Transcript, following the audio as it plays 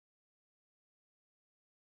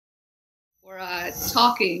For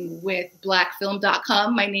talking with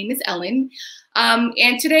blackfilm.com. My name is Ellen,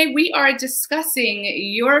 and today we are discussing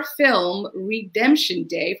your film, Redemption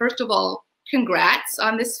Day. First of all, congrats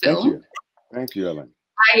on this film. Thank you. Thank you, Ellen.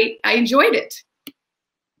 I enjoyed it.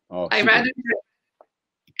 Oh, I rather,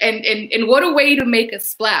 and what a way to make a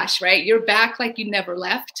splash, right? You're back like you never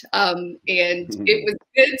left, and it was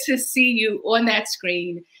good to see you on that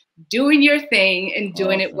screen doing your thing and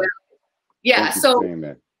doing it well. Yeah,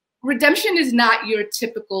 so Redemption is not your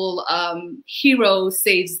typical hero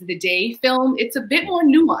saves the day film. It's a bit more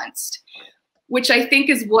nuanced, which I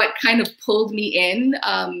think is what kind of pulled me in.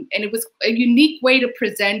 And it was a unique way to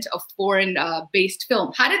present a foreign-based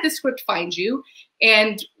film. How did the script find you?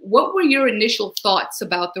 And what were your initial thoughts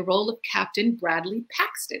about the role of Captain Bradley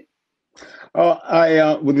Paxton? Well,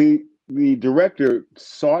 the director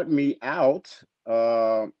sought me out.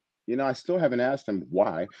 You know, I still haven't asked him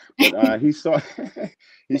why, but he sought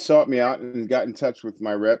me out and got in touch with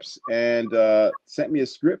my reps and sent me a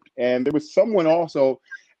script. And there was someone also,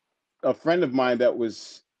 a friend of mine that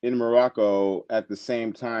was in Morocco at the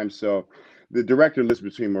same time. So the director lives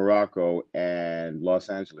between Morocco and Los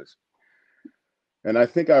Angeles. And I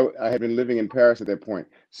think I had been living in Paris at that point.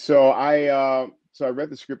 So I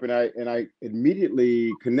read the script and I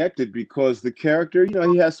immediately connected because the character, you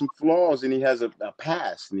know, he has some flaws and he has a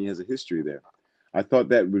past and he has a history there. I thought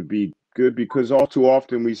that would be good because all too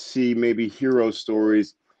often we see maybe hero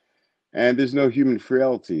stories and there's no human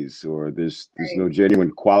frailties or there's no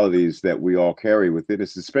genuine qualities that we all carry within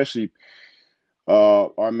us, especially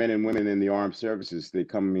our men and women in the armed services. They're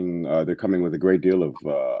coming with a great deal of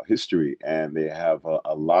history, and they have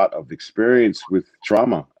a lot of experience with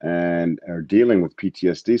trauma and are dealing with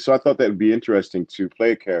PTSD. So I thought that would be interesting to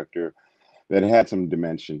play a character that had some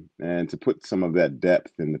dimension and to put some of that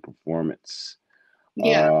depth in the performance.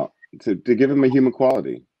 Yeah, to give him a human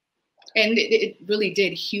quality. And it really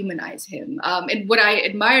did humanize him. And what I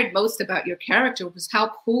admired most about your character was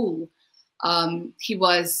how cool he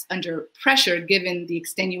was under pressure, given the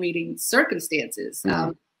extenuating circumstances.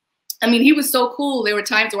 Mm-hmm. I mean, he was so cool. There were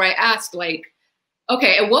times where I asked, like,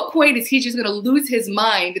 okay, at what point is he just going to lose his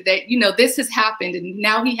mind that, you know, this has happened and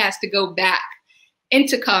now he has to go back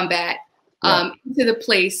into combat, into the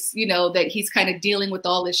place, you know, that he's kind of dealing with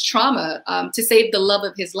all this trauma to save the love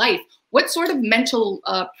of his life. What sort of mental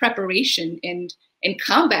preparation and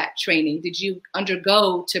combat training did you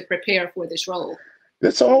undergo to prepare for this role?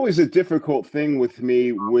 That's always a difficult thing with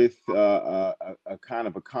me with a kind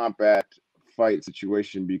of a combat fight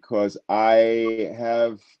situation because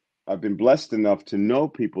I've been blessed enough to know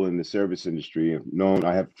people in the service industry.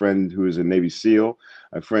 I have a friend who is a Navy SEAL,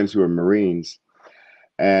 I have friends who are Marines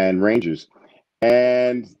and Rangers,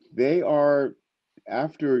 and they are,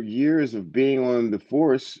 after years of being on the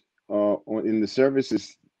force, in the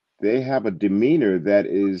services, they have a demeanor that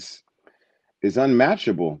is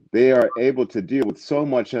unmatchable. They are able to deal with so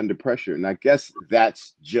much under pressure. And I guess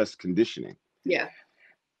that's just conditioning. Yeah.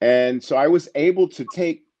 And so I was able to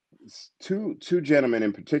take two gentlemen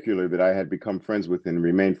in particular that I had become friends with and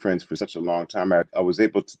remained friends for such a long time. I was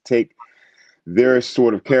able to take their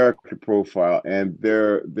sort of character profile and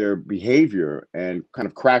their behavior and kind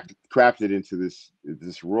of craft it into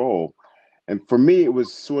this role. And for me, it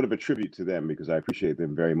was sort of a tribute to them because I appreciate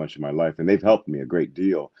them very much in my life. And they've helped me a great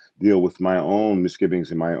deal with my own misgivings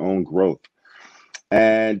and my own growth.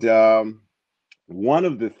 And one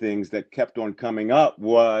of the things that kept on coming up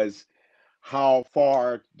was, how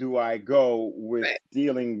far do I go with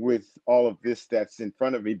dealing with all of this that's in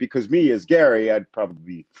front of me? Because me as Gary, I'd probably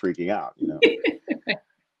be freaking out, you know.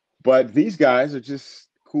 But these guys are just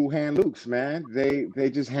cool hand Lukes, man. They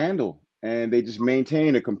just handle and they just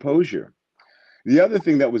maintain a composure. The other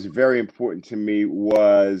thing that was very important to me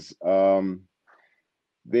was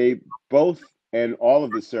they both, and all of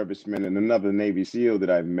the servicemen and another Navy SEAL that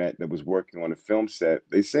I've met that was working on a film set,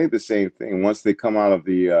 they say the same thing. Once they come out of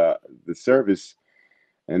the service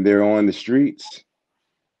and they're on the streets,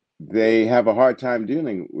 they have a hard time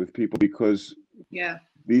dealing with people because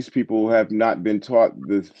these people have not been taught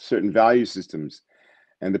the certain value systems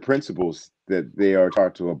and the principles that they are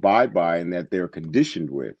taught to abide by and that they're conditioned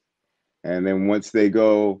with. And then once they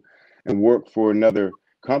go and work for another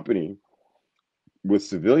company with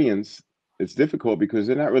civilians, it's difficult because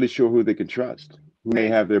they're not really sure who they can trust, who may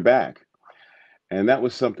have their back. And that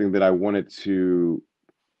was something that I wanted to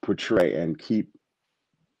portray and keep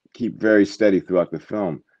very steady throughout the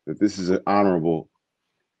film, that this is an honorable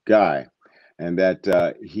guy and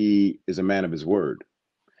that he is a man of his word.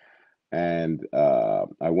 And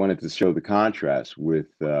I wanted to show the contrast with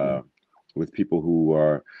people who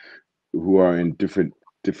are in different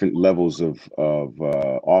levels of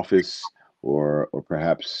office or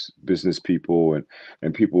perhaps business people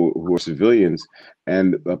and people who are civilians,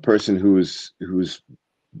 and a person who's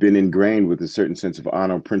been ingrained with a certain sense of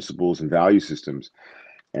honor principles and value systems,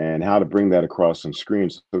 and how to bring that across on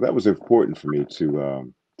screens. So that was important for me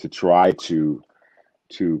to try to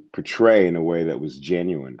portray in a way that was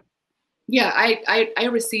genuine. Yeah, I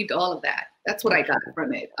received all of that. That's what I got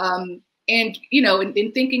from it. And you know,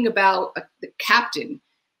 in thinking about the captain,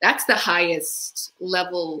 that's the highest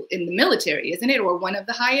level in the military, isn't it, or one of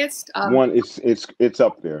the highest? One, it's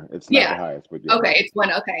up there. It's not the highest, but yeah. Okay, it's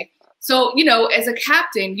one. Okay, so you know, as a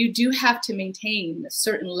captain, you do have to maintain a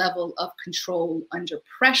certain level of control under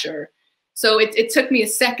pressure. So it took me a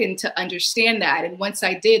second to understand that, and once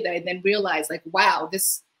I did, I then realized, like, wow,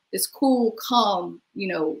 this cool, calm, you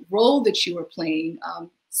know, role that you were playing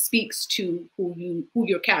speaks to who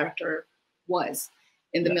your character was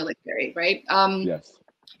in the military, right? Yes.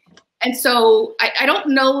 And so I don't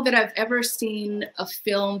know that I've ever seen a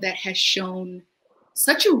film that has shown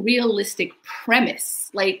such a realistic premise.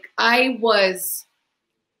 Like, I was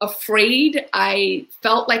afraid. I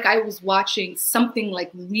felt like I was watching something like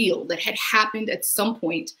real that had happened at some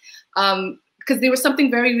point. Because there was something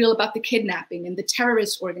very real about the kidnapping and the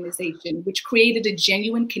terrorist organization, which created a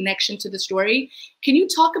genuine connection to the story. Can you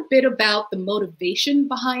talk a bit about the motivation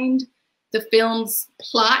behind the film's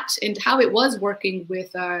plot and how it was working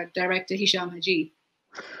with director Hisham Haji?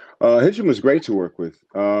 Hisham was great to work with.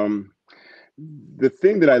 The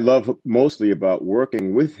thing that I love mostly about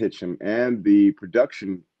working with Hisham and the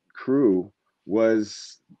production crew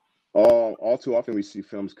was all too often we see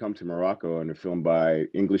films come to Morocco and they're filmed by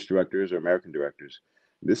English directors or American directors.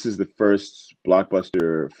 This is the first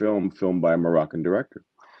blockbuster film filmed by a Moroccan director.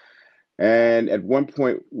 And at one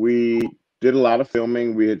point we did a lot of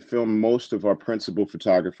filming. We had filmed most of our principal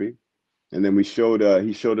photography, and then he showed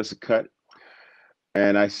us a cut.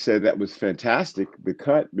 And I said that was fantastic, the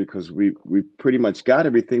cut, because we pretty much got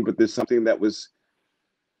everything, but there's something that was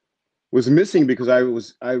missing, because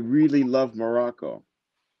I really love Morocco.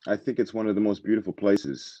 I think it's one of the most beautiful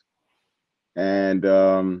places. And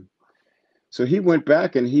so he went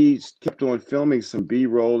back and he kept on filming some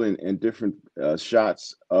B-roll and different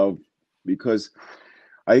shots because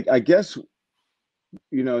I guess,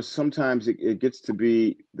 you know, sometimes it gets to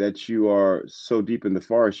be that you are so deep in the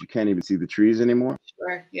forest, you can't even see the trees anymore.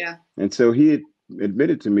 Sure, yeah. And so he had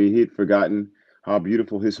admitted to me he had forgotten how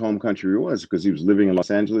beautiful his home country was, because he was living in Los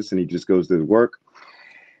Angeles and he just goes to work.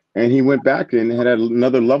 And he went back and had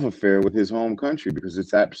another love affair with his home country because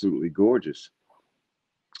it's absolutely gorgeous.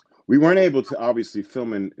 We weren't able to obviously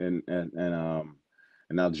film in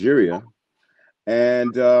Algeria,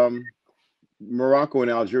 and Morocco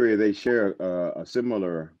and Algeria, they share a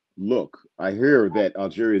similar look. I hear that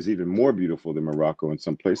Algeria is even more beautiful than Morocco in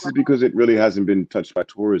some places because it really hasn't been touched by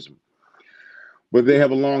tourism. But they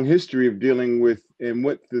have a long history of dealing with, and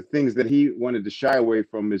what the things that he wanted to shy away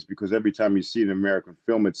from is because every time you see an American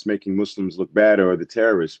film, it's making Muslims look bad or the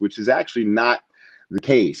terrorists, which is actually not the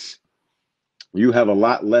case. You have a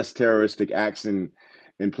lot less terroristic acts in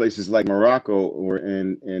places like Morocco or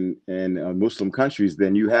in Muslim countries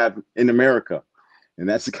than you have in America. And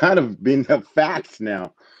that's kind of been a fact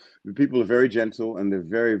now. The people are very gentle and they're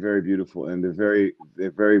very, very beautiful, and they're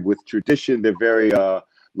very with tradition. They're very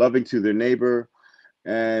loving to their neighbor,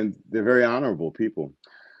 and they're very honorable people.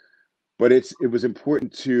 But it was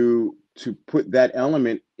important to put that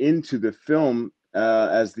element into the film,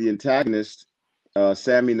 as the antagonist,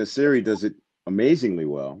 Sami Nasseri, does it amazingly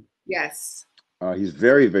well. Yes. He's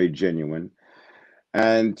very, very genuine,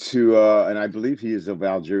 and and I believe he is of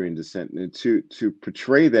Algerian descent. And to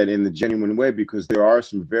portray that in the genuine way, because there are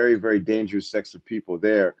some very, very dangerous sects of people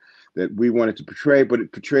there that we wanted to portray,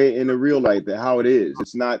 but portray in a real light, that how it is.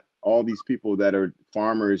 It's not all these people that are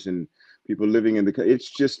farmers and people living in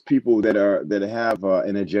it's just people that have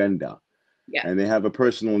an agenda. Yeah. And they have a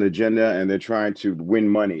personal agenda, and they're trying to win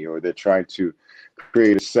money, or they're trying to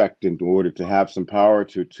create a sect in order to have some power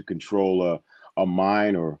to control a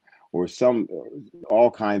mine or all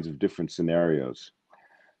kinds of different scenarios.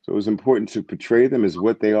 So it was important to portray them as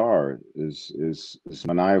what they are, is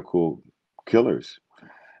maniacal killers.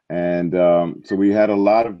 And so we had a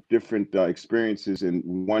lot of different experiences, and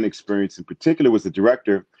one experience in particular was the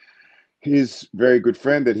director. His very good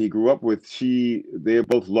friend that he grew up with, they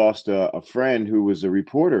both lost a friend who was a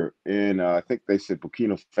reporter in, I think they said,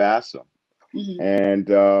 Burkina Faso. Mm-hmm.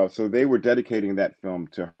 And so they were dedicating that film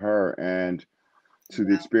to her and to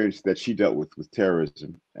the experience that she dealt with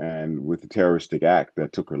terrorism and with the terroristic act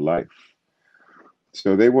that took her life.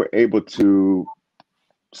 So they were able to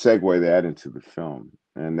segue that into the film,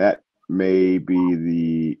 and that may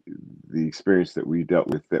be the experience that we dealt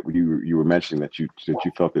with, that you were mentioning, that you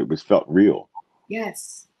felt it was felt real.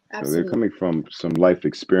 Yes, So they're absolutely. coming from some life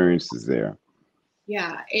experiences there.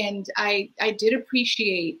 Yeah, and I did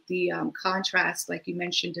appreciate the contrast, like you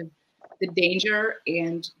mentioned, of the danger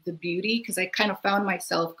and the beauty, because I kind of found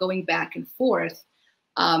myself going back and forth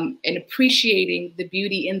and appreciating the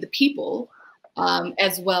beauty in the people,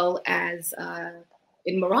 as well as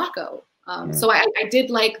in Morocco. So I did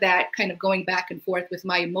like that, kind of going back and forth with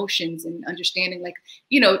my emotions and understanding, like,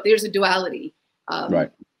 there's a duality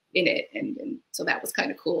Right. in it. And so that was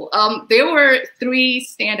kind of cool. There were 3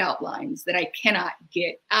 standout lines that I cannot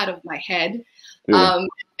get out of my head. Yeah.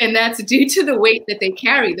 And that's due to the weight that they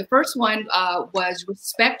carry. The first one was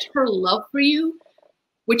respect her love for you,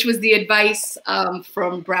 which was the advice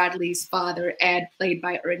from Bradley's father, Ed, played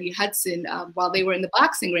by Ernie Hudson, while they were in the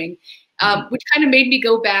boxing ring, which kind of made me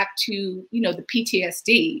go back to, the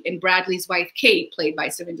PTSD, and Bradley's wife, Kate, played by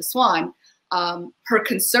Serinda Swan, her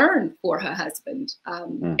concern for her husband.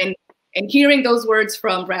 And hearing those words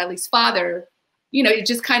from Bradley's father, it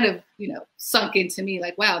just kind of, sunk into me,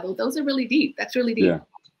 like, wow, those are really deep. That's really deep.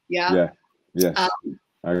 Yeah. Yes.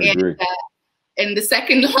 I agree. And the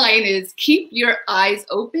second line is, keep your eyes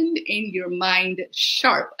open and your mind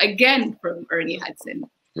sharp. Again, from Ernie Hudson.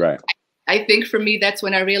 Right. I think for me, that's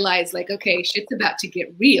when I realized, like, okay, shit's about to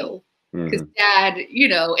get real. Because Dad,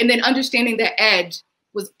 and then understanding that Ed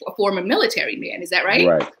was a former military man. Is that right?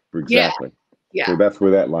 Right. Exactly. Yeah. So that's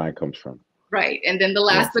where that line comes from. Right. And then the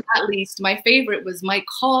last but not least, my favorite was, my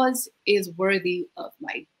cause is worthy of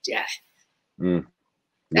my death.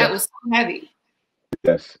 That was so heavy.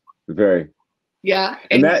 Yes. Very. Yeah.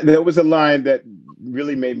 And that was a line that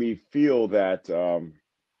really made me feel that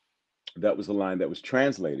that was a line that was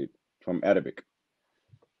translated from Arabic.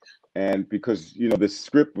 And because, the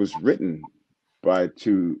script was written by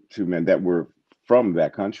two men that were from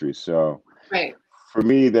that country. So for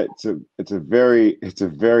me, it's a very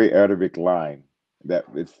Arabic line, that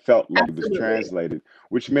it felt like it was translated,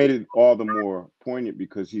 which made it all the more poignant,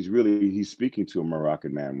 because he's speaking to a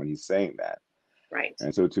Moroccan man when he's saying that. Right.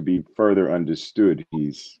 And so to be further understood,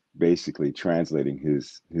 he's basically translating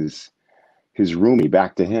his Rumi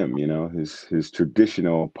back to him, his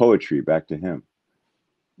traditional poetry back to him.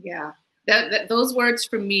 Yeah. Those words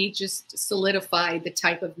for me just solidify the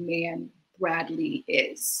type of man Bradley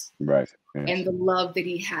is. Right. Yes. And the love that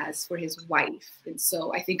he has for his wife. And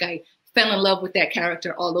so I think I fell in love with that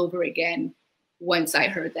character all over again once I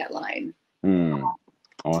heard that line.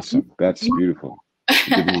 Awesome. That's beautiful.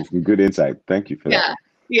 Giving you some good insight. Thank you for that.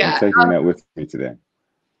 Yeah. I'm taking that with me today.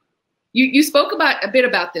 You spoke a bit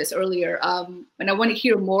about this earlier, and I want to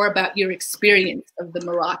hear more about your experience of the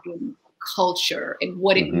Moroccan culture and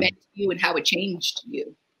what it meant to you and how it changed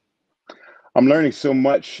you. I'm learning so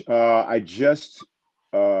much. I just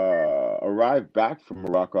arrived back from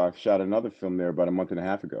Morocco. I've shot another film there about a month and a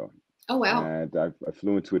half ago. Oh, wow. And I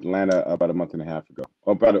flew into Atlanta about a month and a half ago,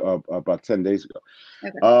 about 10 days ago.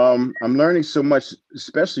 Okay. I'm learning so much,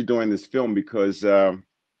 especially during this film, because I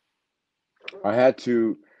had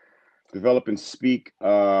to develop and speak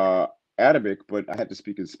Arabic, but I had to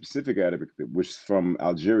speak a specific Arabic, which is from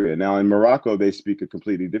Algeria. Now, in Morocco, they speak a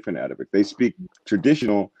completely different Arabic. They speak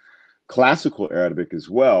traditional classical Arabic as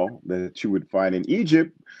well, that you would find in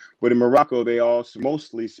Egypt. But in Morocco, they also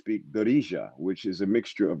mostly speak Darija, which is a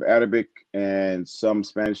mixture of Arabic and some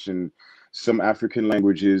Spanish and some African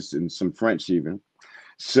languages and some French even.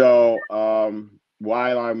 So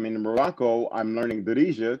while I'm in Morocco, I'm learning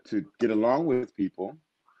Darija to get along with people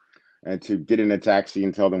and to get in a taxi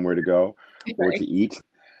and tell them where to go or to eat.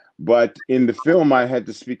 But in the film, I had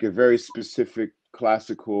to speak a very specific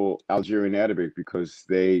classical Algerian Arabic, because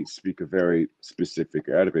they speak a very specific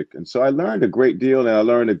Arabic. And so I learned a great deal, and I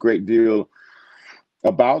learned a great deal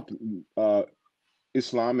about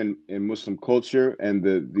Islam and Muslim culture, and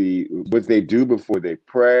the what they do before they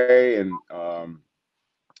pray, and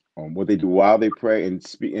what they do while they pray, and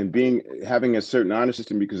having a certain honor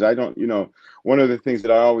system. Because I don't, one of the things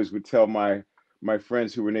that I always would tell my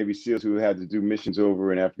friends who were Navy SEALs who had to do missions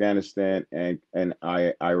over in Afghanistan and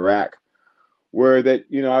Iraq, were that,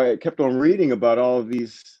 I kept on reading about all of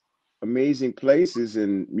these amazing places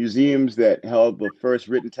and museums that held the first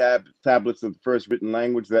written tablets of the first written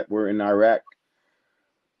language that were in Iraq.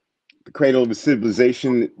 The cradle of the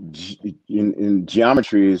civilization in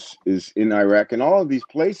geometry is in Iraq, and all of these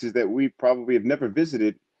places that we probably have never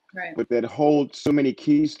visited, but that hold so many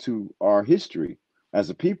keys to our history as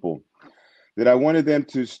a people, that I wanted them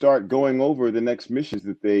to start going over the next missions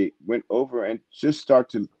that they went over, and just start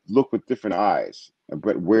to look with different eyes,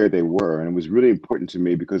 but where they were. And it was really important to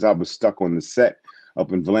me, because I was stuck on the set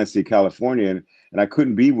up in Valencia, California, and I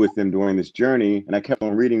couldn't be with him during this journey, and I kept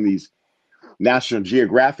on reading these National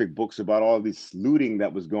Geographic books about all this looting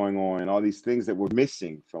that was going on and all these things that were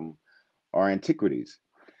missing from our antiquities.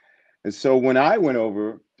 And so when I went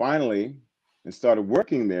over finally and started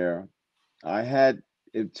working there, I had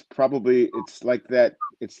it's like that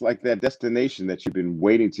destination that you've been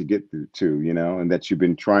waiting to get to, you know, and that you've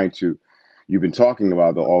been talking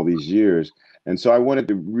about all these years. And so I wanted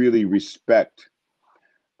to really respect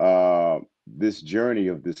this journey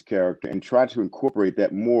of this character and try to incorporate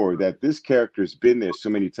that more, that this character has been there so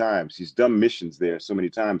many times. He's done missions there so many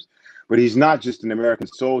times, but he's not just an American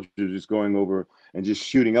soldier just going over and just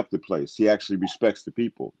shooting up the place. He actually respects the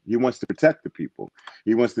people. He wants to protect the people.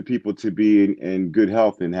 He wants the people to be in good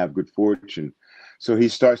health and have good fortune. So he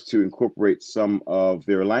starts to incorporate some of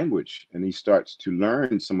their language, and he starts to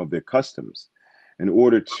learn some of their customs in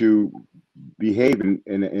order to behave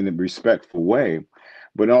in a respectful way,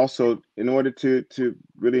 but also in order to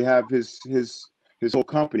really have his whole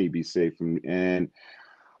company be safe. And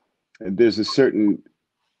there's a certain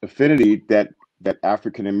affinity that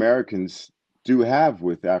African Americans do have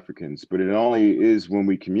with Africans, but it only is when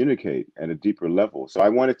we communicate at a deeper level. So I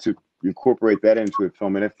wanted to incorporate that into a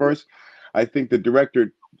film. And at first, I think the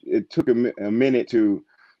director, it took a minute to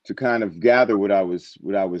kind of gather what I was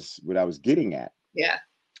getting at. Yeah.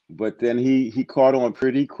 But then he caught on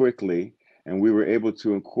pretty quickly, and we were able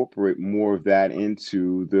to incorporate more of that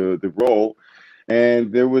into the role.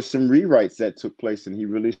 And there was some rewrites that took place, and he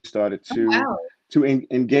really started Oh, wow. to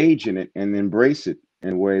engage in it and embrace it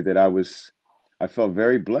in a way that I felt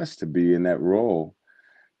very blessed to be in that role,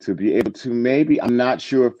 to be able to, maybe, I'm not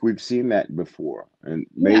sure if we've seen that before, and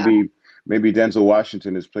Yeah. maybe Denzel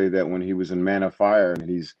Washington has played that when he was in Man of Fire, and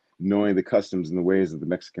he's knowing the customs and the ways of the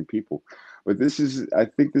Mexican people. But I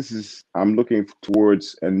think I'm looking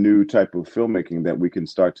towards a new type of filmmaking that we can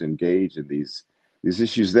start to engage in these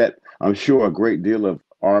issues that I'm sure a great deal of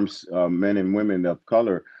arms men and women of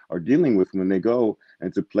color are dealing with when they go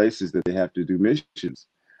into places that they have to do missions.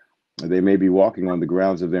 They may be walking on the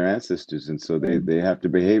grounds of their ancestors, and so they have to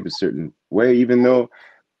behave a certain way, even though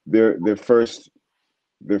their first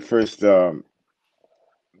their first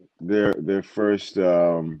their first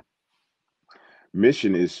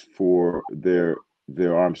mission is for their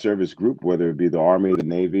armed service group, whether it be the Army, the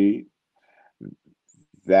Navy.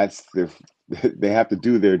 That's they have to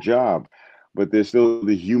do their job, but there's still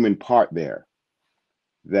the human part there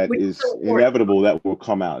that Which is is so important. inevitable, that will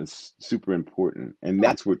come out. It's super important, and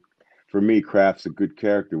that's what, for me, crafts a good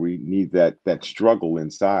character. We need that struggle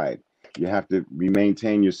inside. You have to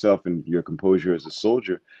maintain yourself and your composure as a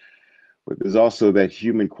soldier, but there's also that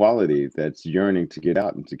human quality that's yearning to get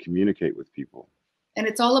out and to communicate with people. And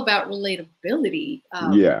it's all about relatability,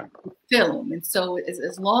 Yeah. film. And so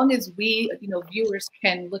as long as we, viewers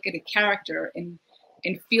can look at a character and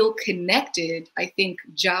feel connected, I think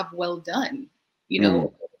job well done,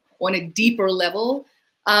 on a deeper level.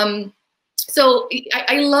 So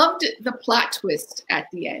I loved the plot twist at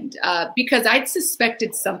the end, because I'd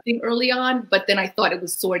suspected something early on, but then I thought it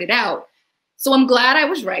was sorted out. So I'm glad I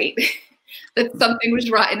was right, that something was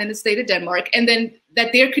rotten in the state of Denmark, and then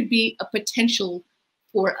that there could be a potential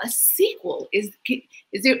for a sequel. Is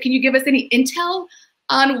there? Can you give us any intel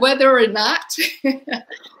on whether or not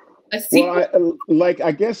a sequel? Well,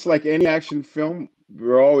 I guess like any action film,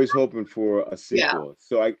 we're always hoping for a sequel. Yeah.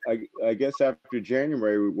 So I guess after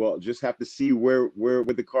January, we'll just have to see where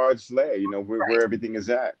the cards lay. Where everything is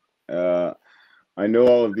at. I know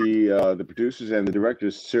all of the producers and the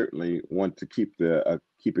directors certainly want to keep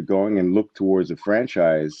it going and look towards a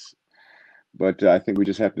franchise. But I think we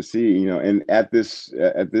just have to see, and at this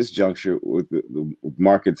juncture, with the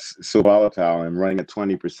market's so volatile and running at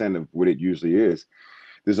 20% of what it usually is,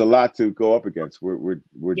 there's a lot to go up against. We're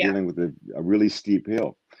Yeah. dealing with a really steep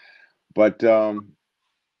hill. But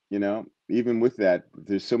even with that,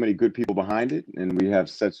 there's so many good people behind it, and we have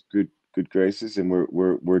such good graces, and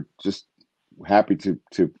we're just happy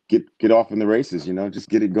to get off in the races. Just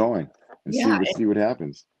get it going and see what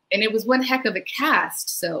happens. And it was one heck of a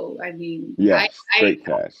cast. So, I mean, yes, great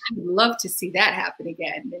cast. I would love to see that happen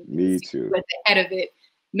again. And me too. At the head of it,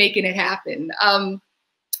 making it happen.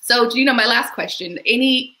 So, my last question,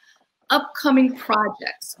 any upcoming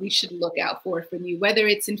projects we should look out for from you, whether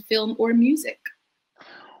it's in film or music?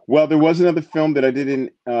 Well, there was another film that I did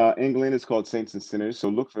in England. It's called Saints and Sinners. So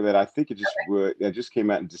look for that. I think it just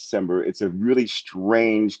came out in December. It's a really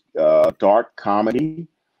strange, dark comedy,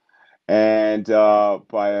 and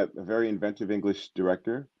by a very inventive English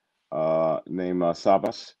director named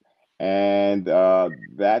Sabas. And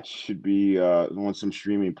that should be on some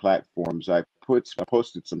streaming platforms. I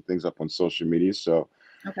posted some things up on social media, so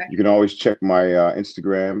Okay. you can always check my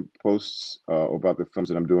Instagram posts about the films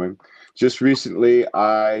that I'm doing. Just recently,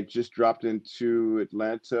 I just dropped into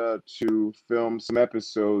Atlanta to film some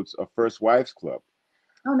episodes of First Wives Club.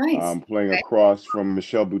 Oh, nice. Playing Okay. across from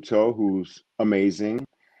Michelle Buteau, who's amazing.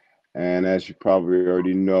 And as you probably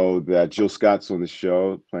already know, that Jill Scott's on the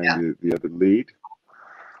show playing the other lead.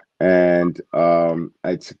 And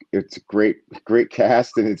it's a great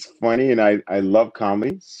cast, and it's funny, and I love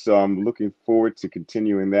comedy, so I'm looking forward to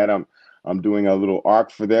continuing that. I'm doing a little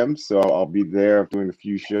arc for them, so I'll be there doing a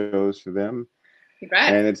few shows for them.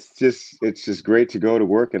 Congrats. And it's just great to go to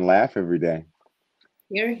work and laugh every day.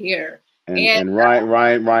 Here, here. And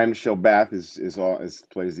Ryan Michelle Bath is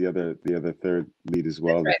plays the other third lead as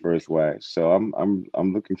well, the first wife. So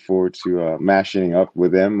I'm looking forward to mashing up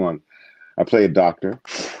with them on. I play a doctor,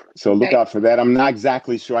 so look out for that. I'm not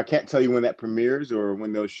exactly sure. I can't tell you when that premieres or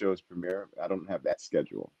when those shows premiere. I don't have that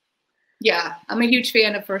schedule. Yeah, I'm a huge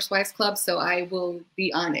fan of First Wives Club, so I will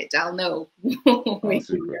be on it. I'll know. And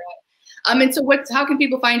so how can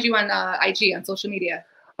people find you on IG, on social media?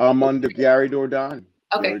 I'm under Gary Dourdan.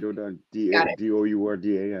 Okay. Gary Dourdan,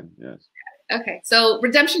 Dourdan. Yes. Okay, so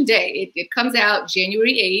Redemption Day, it comes out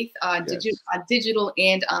January 8th on digital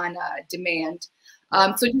and on demand.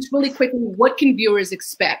 So just really quickly, what can viewers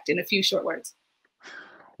expect in a few short words?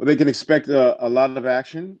 Well, they can expect a lot of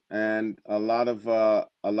action and a lot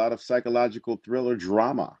of psychological thriller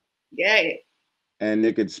drama. Yeah. And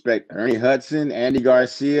they can expect Ernie Hudson, Andy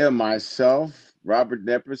Garcia, myself, Robert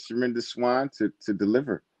Knepper, Surinder Swan to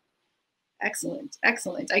deliver. Excellent,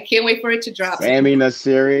 excellent. I can't wait for it to drop. Sammy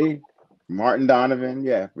Nassiri, Martin Donovan.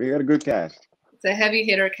 Yeah, we got a good cast. It's a heavy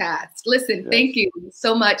hitter cast. Listen, thank you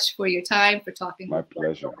so much for your time, for talking. My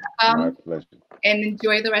pleasure. My pleasure. And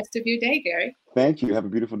enjoy the rest of your day, Gary. Thank you. Have a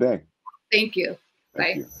beautiful day. Thank you.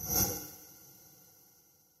 Thank Bye. you.